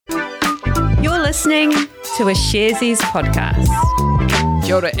listening to a Sharesies podcast.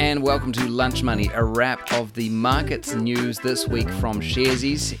 Kia ora and welcome to Lunch Money, a wrap of the markets news this week from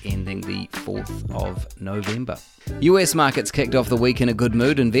Sharesies, ending the 4th of November. US markets kicked off the week in a good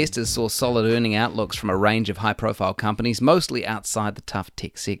mood. Investors saw solid earning outlooks from a range of high-profile companies, mostly outside the tough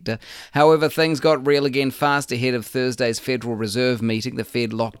tech sector. However, things got real again fast ahead of Thursday's Federal Reserve meeting. The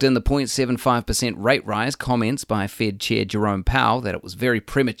Fed locked in the 0.75% rate rise. Comments by Fed Chair Jerome Powell that it was very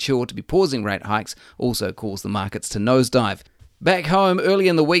premature to be pausing rate hikes also caused the markets to nosedive. Back home, early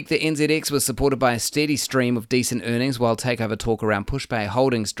in the week, the NZX was supported by a steady stream of decent earnings, while takeover talk around Pushpay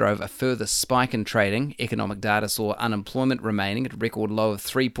Holdings drove a further spike in trading. Economic data saw unemployment remaining at a record low of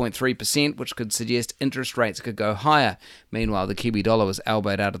 3.3%, which could suggest interest rates could go higher. Meanwhile, the Kiwi dollar was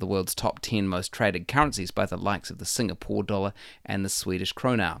elbowed out of the world's top 10 most traded currencies by the likes of the Singapore dollar and the Swedish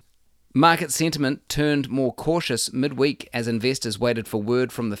krona. Market sentiment turned more cautious midweek as investors waited for word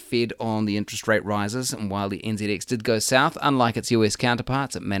from the Fed on the interest rate rises, and while the NZX did go south, unlike its US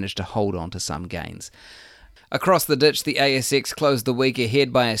counterparts, it managed to hold on to some gains. Across the ditch, the ASX closed the week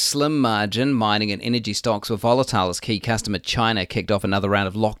ahead by a slim margin. Mining and energy stocks were volatile as key customer China kicked off another round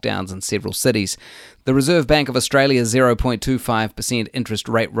of lockdowns in several cities. The Reserve Bank of Australia's 0.25% interest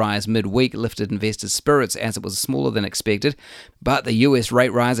rate rise midweek lifted investors' spirits as it was smaller than expected, but the US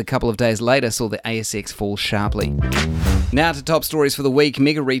rate rise a couple of days later saw the ASX fall sharply. Now to top stories for the week.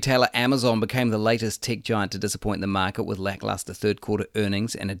 Mega retailer Amazon became the latest tech giant to disappoint the market with lackluster third quarter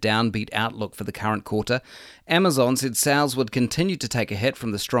earnings and a downbeat outlook for the current quarter. Amazon said sales would continue to take a hit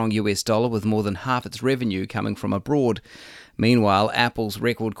from the strong US dollar, with more than half its revenue coming from abroad. Meanwhile, Apple's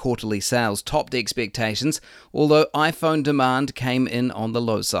record quarterly sales topped expectations, although iPhone demand came in on the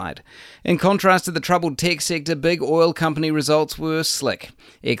low side. In contrast to the troubled tech sector, big oil company results were slick.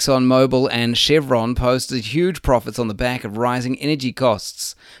 ExxonMobil and Chevron posted huge profits on the back of rising energy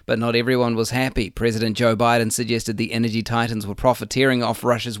costs. But not everyone was happy. President Joe Biden suggested the energy titans were profiteering off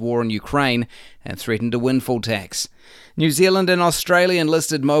Russia's war in Ukraine and threatened a windfall tax. New Zealand and Australian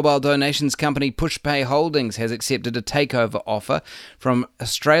listed mobile donations company Pushpay Holdings has accepted a takeover offer from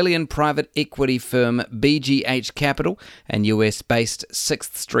Australian private equity firm BGH Capital and US-based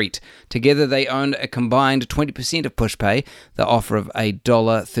 6th Street. Together they owned a combined 20% of Pushpay. The offer of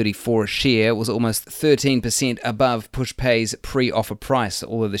 $1.34 a share was almost 13% above Pushpay's pre-offer price,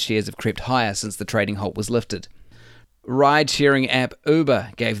 although the shares have crept higher since the trading halt was lifted. Ride-sharing app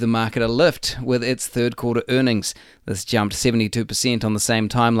Uber gave the market a lift with its third quarter earnings. This jumped 72% on the same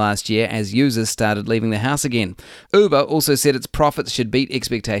time last year as users started leaving the house again. Uber also said its profits should beat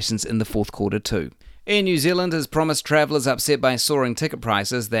expectations in the fourth quarter too. Air New Zealand has promised travellers upset by soaring ticket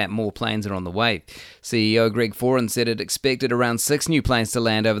prices that more planes are on the way. CEO Greg Foran said it expected around 6 new planes to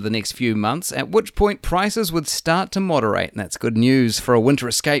land over the next few months, at which point prices would start to moderate, and that's good news for a winter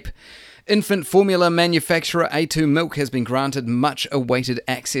escape. Infant formula manufacturer A2 Milk has been granted much-awaited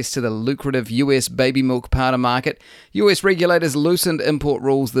access to the lucrative US baby milk powder market. US regulators loosened import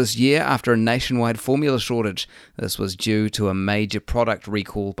rules this year after a nationwide formula shortage. This was due to a major product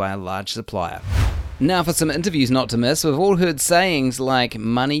recall by a large supplier. Now for some interviews not to miss. We've all heard sayings like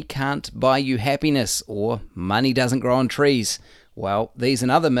money can't buy you happiness or money doesn't grow on trees. Well, these and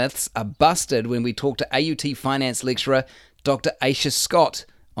other myths are busted when we talk to AUT finance lecturer Dr. Aisha Scott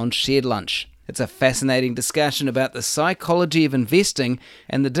on Shared Lunch. It's a fascinating discussion about the psychology of investing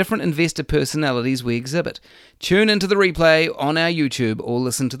and the different investor personalities we exhibit. Tune into the replay on our YouTube or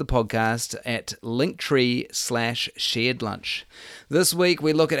listen to the podcast at linktree/sharedlunch. This week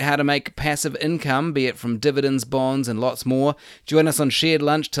we look at how to make passive income, be it from dividends, bonds and lots more. Join us on Shared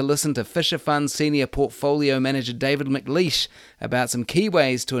Lunch to listen to Fisher Fund Senior Portfolio Manager David McLeish about some key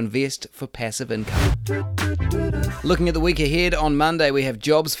ways to invest for passive income. Looking at the week ahead, on Monday we have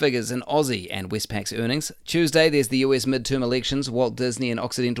jobs figures in Aussie and Westpac's earnings. Tuesday there's the US midterm elections, Walt Disney and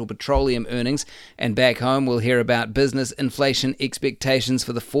Occidental Petroleum earnings, and back home we'll hear about business inflation expectations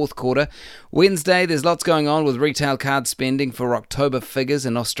for the fourth quarter. Wednesday there's lots going on with retail card spending for October figures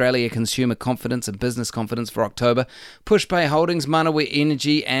and Australia consumer confidence and business confidence for October, Pushpay Holdings, Manawa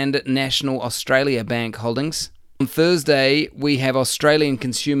Energy and National Australia Bank holdings. On Thursday, we have Australian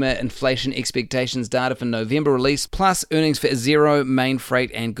consumer inflation expectations data for November release, plus earnings for Xero, Main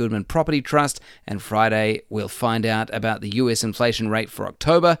Freight and Goodman Property Trust. And Friday, we'll find out about the US inflation rate for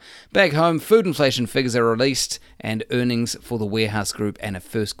October. Back home, food inflation figures are released and earnings for the Warehouse Group and a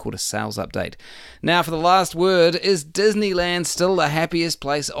first quarter sales update. Now for the last word, is Disneyland still the happiest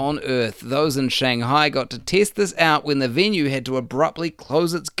place on earth? Those in Shanghai got to test this out when the venue had to abruptly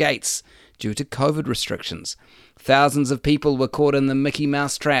close its gates due to COVID restrictions. Thousands of people were caught in the Mickey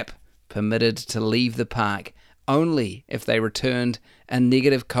Mouse trap, permitted to leave the park only if they returned a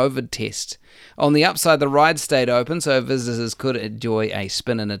negative COVID test. On the upside, the ride stayed open, so visitors could enjoy a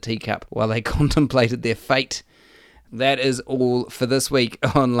spin in a teacup while they contemplated their fate. That is all for this week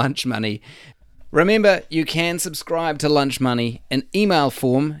on Lunch Money. Remember, you can subscribe to Lunch Money in email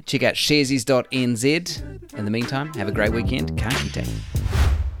form. Check out sharesies.nz. In the meantime, have a great weekend. Ka kite.